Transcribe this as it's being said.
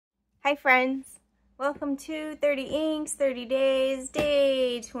Hi friends, welcome to 30 Inks, 30 Days,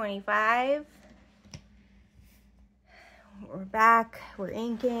 day 25. We're back, we're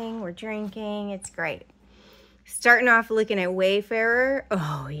inking, we're drinking, it's great. Starting off looking at Wayfarer.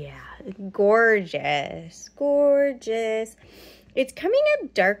 Oh yeah, gorgeous, gorgeous. It's coming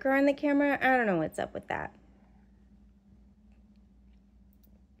up darker on the camera. I don't know what's up with that.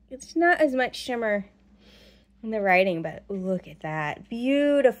 It's not as much shimmer in the writing, but look at that.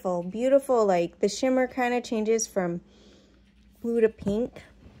 Beautiful, beautiful. Like the shimmer kind of changes from blue to pink.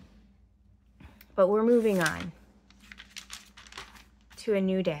 But we're moving on to a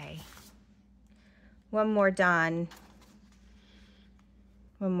new day. One more dawn.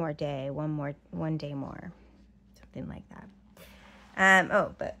 One more day. One day more. Something like that.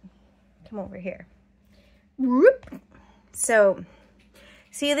 Oh, but come over here. Whoop. So,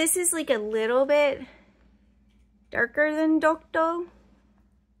 see, this is like a little bit darker than Dokdo.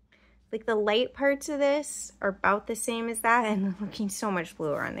 Like the light parts of this are about the same as that, and looking so much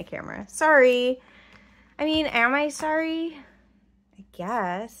bluer on the camera. Sorry. I mean, am I sorry? I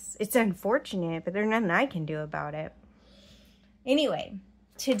guess. It's unfortunate, but there's nothing I can do about it. Anyway,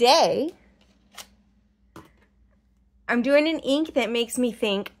 today I'm doing an ink that makes me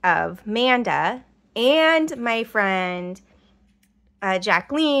think of Manda and my friend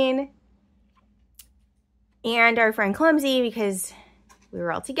Jacqueline and our friend Clumsy, because we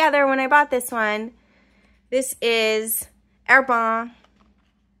were all together when I bought this one. This is Herbin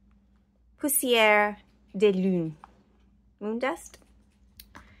Poussière de Lune. Moon dust.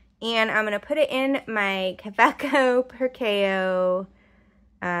 And I'm going to put it in my Kaweco Perkeo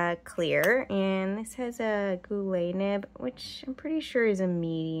clear. And this has a goulet nib, which I'm pretty sure is a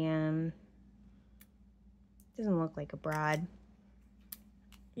medium. Doesn't look like a broad.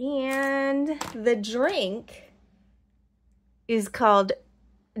 And the drink is called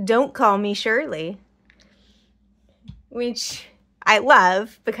Don't Call Me Shirley, which I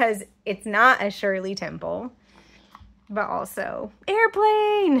love because it's not a Shirley Temple, but also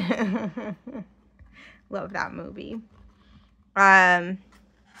Airplane. Love that movie.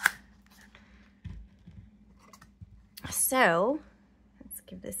 So let's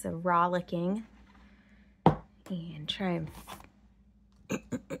give this a rollicking and try and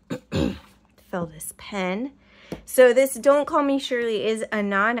fill this pen. So this Don't Call Me Shirley is a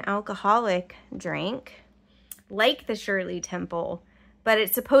non-alcoholic drink, like the Shirley Temple, but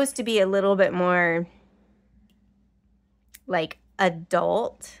it's supposed to be a little bit more like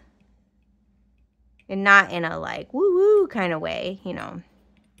adult and not in a like woo-woo kind of way, you know.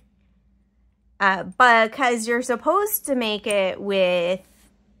 Because you're supposed to make it with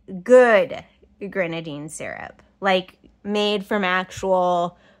good grenadine syrup, like made from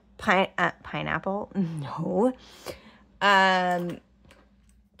actual pineapple. No. Can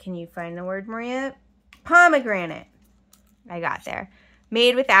you find the word, Maria? Pomegranate. I got there.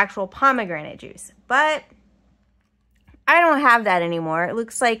 Made with actual pomegranate juice. But I don't have that anymore. It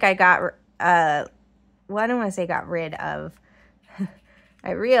looks like I got, well, I don't want to say got rid of.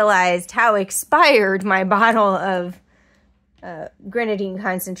 I realized how expired my bottle of grenadine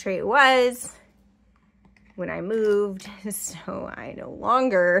concentrate was when I moved, so I no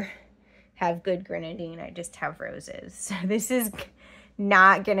longer have good grenadine. I just have roses. So this is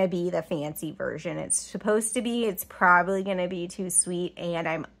not gonna be the fancy version it's supposed to be. It's probably gonna be too sweet, and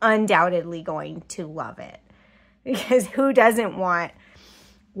I'm undoubtedly going to love it, because who doesn't want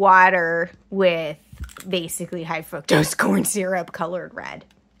water with basically high fructose corn syrup colored red?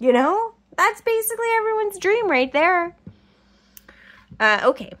 You know, that's basically everyone's dream right there.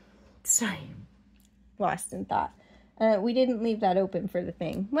 Okay, sorry. Lost in thought. We didn't leave that open for the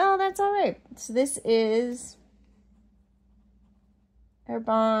thing. Well, that's all right. So this is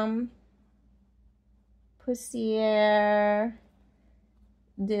Herbin Poussière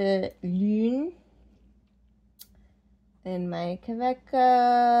de Lune and my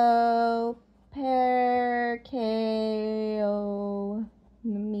Kaweco Perkeo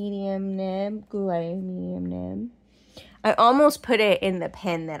medium nib, goulet medium nib. I almost put it in the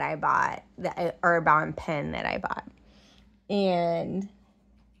pen that I bought, the Herbin pen that I bought. And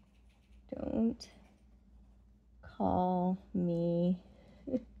don't call me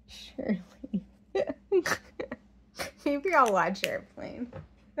Shirley. Maybe I'll watch Airplane.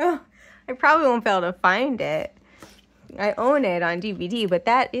 Oh, I probably won't be able to find it. I own it on DVD, but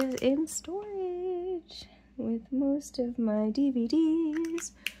that is in storage with most of my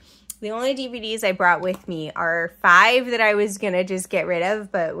DVDs. The only DVDs I brought with me are 5 that I was going to just get rid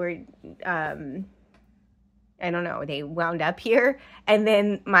of, but were, I don't know, they wound up here. And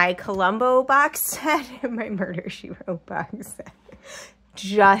then my Columbo box set and my Murder, She Wrote box set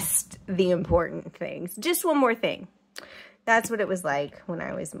just the important things. Just one more thing. That's what it was like when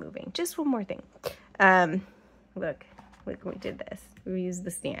I was moving. Just one more thing. Look, we did this. We used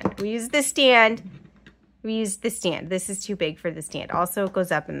the stand. We used the stand. We used the stand. This is too big for the stand. Also, it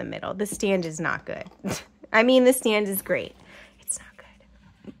goes up in the middle. The stand is not good. I mean, the stand is great. It's not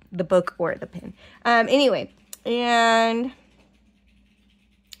good. The book or the pin. Anyway, and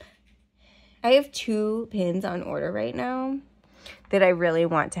I have 2 pins on order right now that I really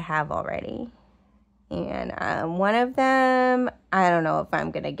want to have already. And one of them, I don't know if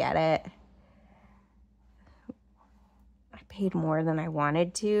I'm going to get it. I paid more than I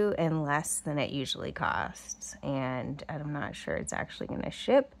wanted to and less than it usually costs. And I'm not sure it's actually going to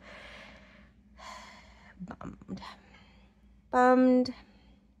ship. Bummed.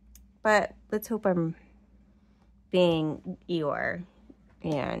 But let's hope I'm being Eeyore.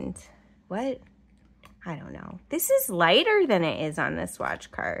 And what? I don't know. This is lighter than it is on the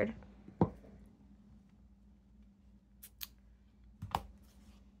swatch card.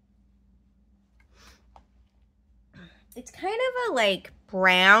 It's kind of a like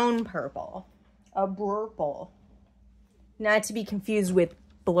brown purple. A blurple. Not to be confused with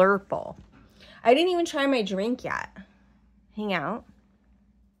blurple. I didn't even try my drink yet. Hang out.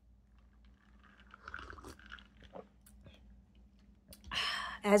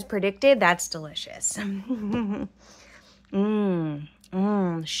 As predicted, that's delicious.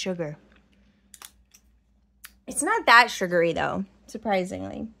 Sugar. It's not that sugary though,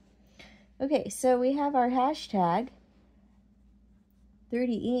 surprisingly. Okay, so we have our hashtag.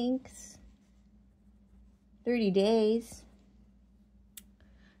 30 inks. 30 days.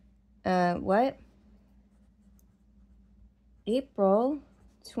 What? April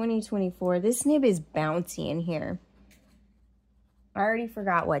 2024. This nib is bouncy in here. I already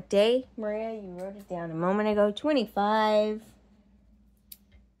forgot what day. Maria, you wrote it down a moment ago. 25.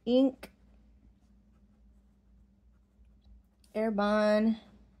 Ink. Herbin.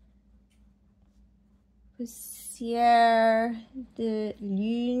 Poussière de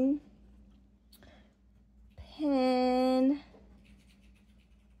Lune. Pen.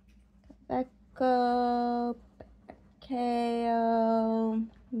 Kaweco. Perkeo.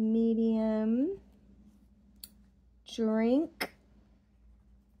 Medium. Drink.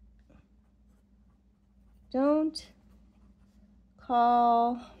 Don't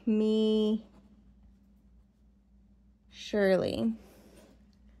call me Shirley.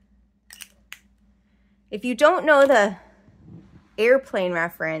 If you don't know the airplane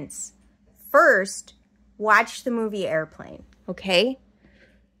reference, first watch the movie Airplane, okay?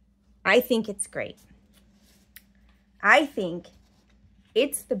 I think it's great. I think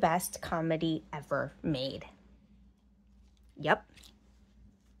it's the best comedy ever made. Yep.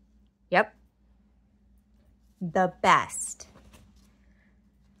 Yep. The best.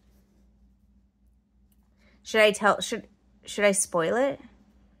 Should I spoil it?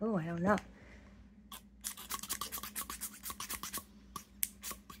 Oh, I don't know.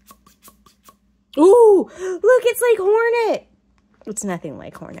 Ooh, look, it's like Hornet. It's nothing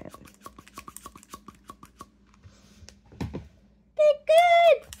like Hornet. They're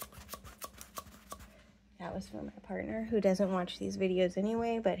good. That was for my partner who doesn't watch these videos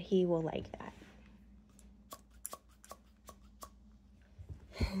anyway, but he will like that.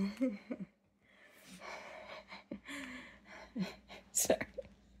 Sorry.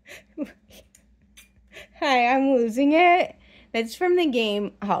 Hi, I'm losing it. That's from the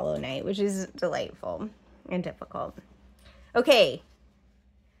game Hollow Knight, which is delightful and difficult. Okay.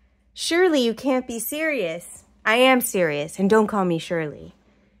 Shirley, you can't be serious. I am serious, and don't call me Shirley.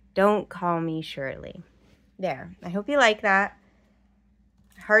 Don't call me Shirley. There. I hope you like that.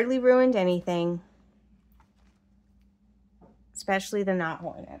 Hardly ruined anything. Especially the not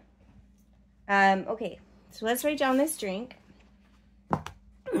Hornet. Okay, so let's write down this drink.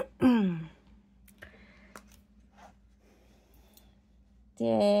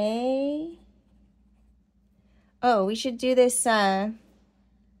 Day. Oh, we should do this,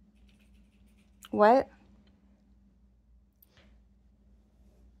 what?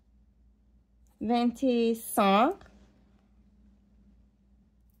 25.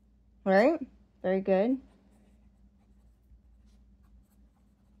 Right? Very good.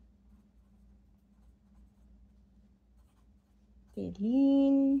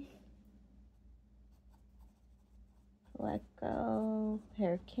 Kaweco,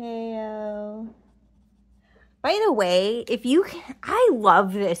 Perkeo. By the way, if you can, I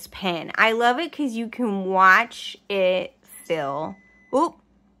love this pen. I love it because you can watch it fill. Oop,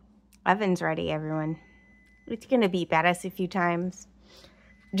 oven's ready, everyone. It's gonna beep at us a few times,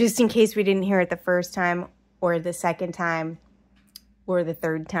 just in case we didn't hear it the first time or the second time. or the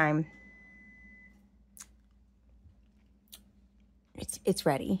third time. It's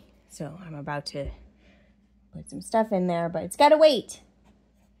ready. So I'm about to put some stuff in there, but it's got to wait.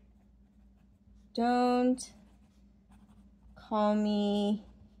 Don't call me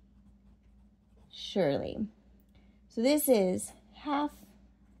Shirley. So this is 1/2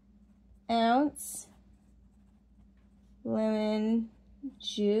 ounce lemon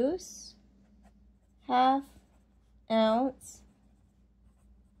juice, 1/2 ounce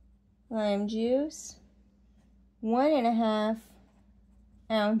lime juice, 1.5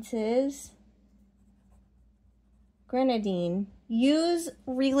 ounces grenadine. Use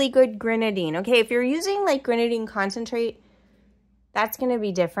really good grenadine. Okay, if you're using like grenadine concentrate, that's going to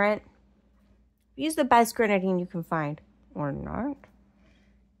be different. Use the best grenadine you can find, or not.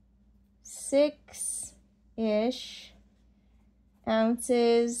 6-ish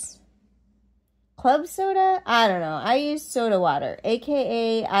ounces club soda. I don't know. I use soda water,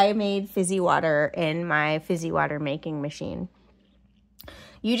 aka I made fizzy water in my fizzy water making machine.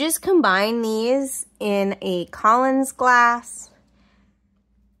 You just combine these in a Collins glass,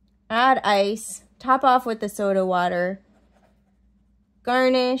 add ice, top off with the soda water,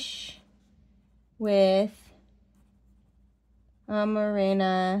 garnish with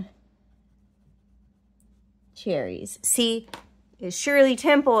Amarena cherries. See, is Shirley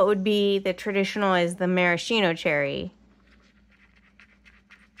Temple, it would be the traditional is the maraschino cherry.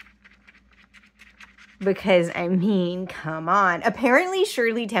 Because, I mean, come on. Apparently,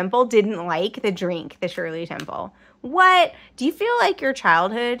 Shirley Temple didn't like the drink, the Shirley Temple. What? Do you feel like your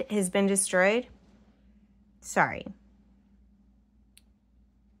childhood has been destroyed? Sorry.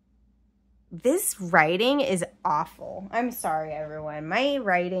 This writing is awful. I'm sorry, everyone. My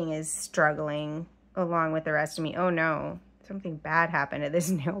writing is struggling along with the rest of me. Oh, no. Something bad happened to this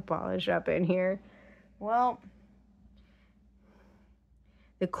nail polish up in here. Well,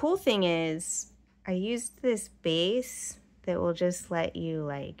 the cool thing is, I used this base that will just let you,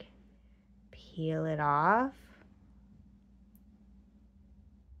 like, peel it off.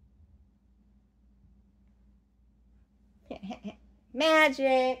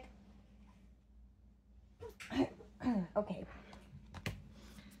 Magic! Okay.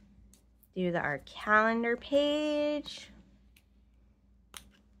 Do our calendar page.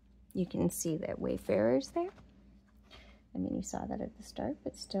 You can see that Wayfarer's there. I mean, you saw that at the start,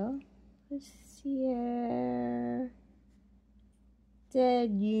 but still. Poussière de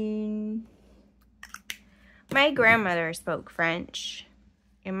Lune. My grandmother spoke French,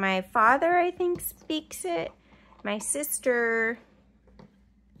 and my father, I think, speaks it. My sister,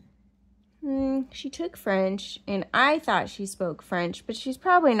 she took French, and I thought she spoke French, but she's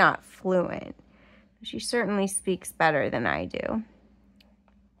probably not fluent. She certainly speaks better than I do.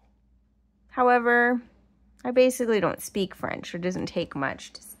 However, I basically don't speak French. It doesn't take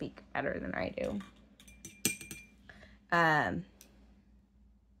much to speak better than I do.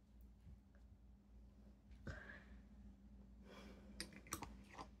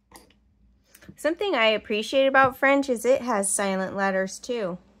 Something I appreciate about French is it has silent letters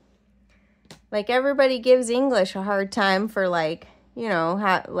too. Like everybody gives English a hard time for like, you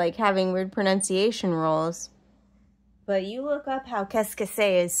know, like having weird pronunciation rules. But you look up how qu'est-ce que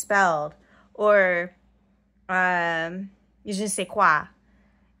c'est is spelled, or je sais quoi.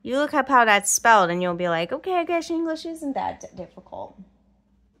 You look up how that's spelled and you'll be like, okay, I guess English isn't that difficult.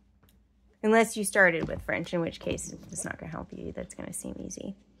 Unless you started with French, in which case it's not going to help you. That's going to seem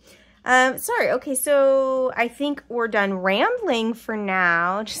easy. Sorry. Okay, so I think we're done rambling for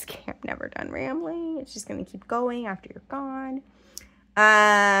now. Just kidding, I'm never done rambling. It's just going to keep going after you're gone.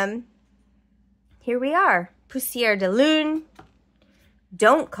 Here we are. Poussière de Lune.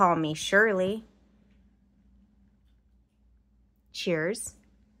 Don't call me Shirley. Cheers.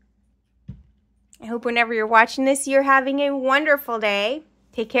 I hope whenever you're watching this, you're having a wonderful day.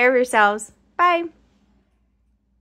 Take care of yourselves. Bye.